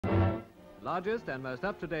The largest and most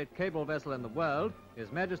up-to-date cable vessel in the world,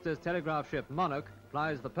 His Majesty's telegraph ship Monarch,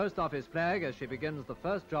 flies the post office flag as she begins the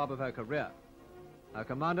first job of her career. Her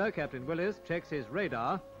commander, Captain Willis, checks his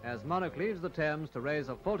radar as Monarch leaves the Thames to raise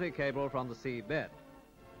a faulty cable from the seabed.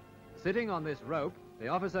 Sitting on this rope, the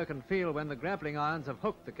officer can feel when the grappling irons have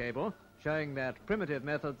hooked the cable, showing that primitive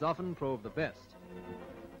methods often prove the best.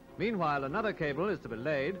 Meanwhile, another cable is to be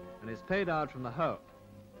laid and is paid out from the hold.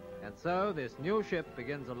 And so this new ship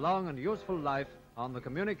begins a long and useful life on the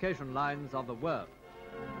communication lines of the world.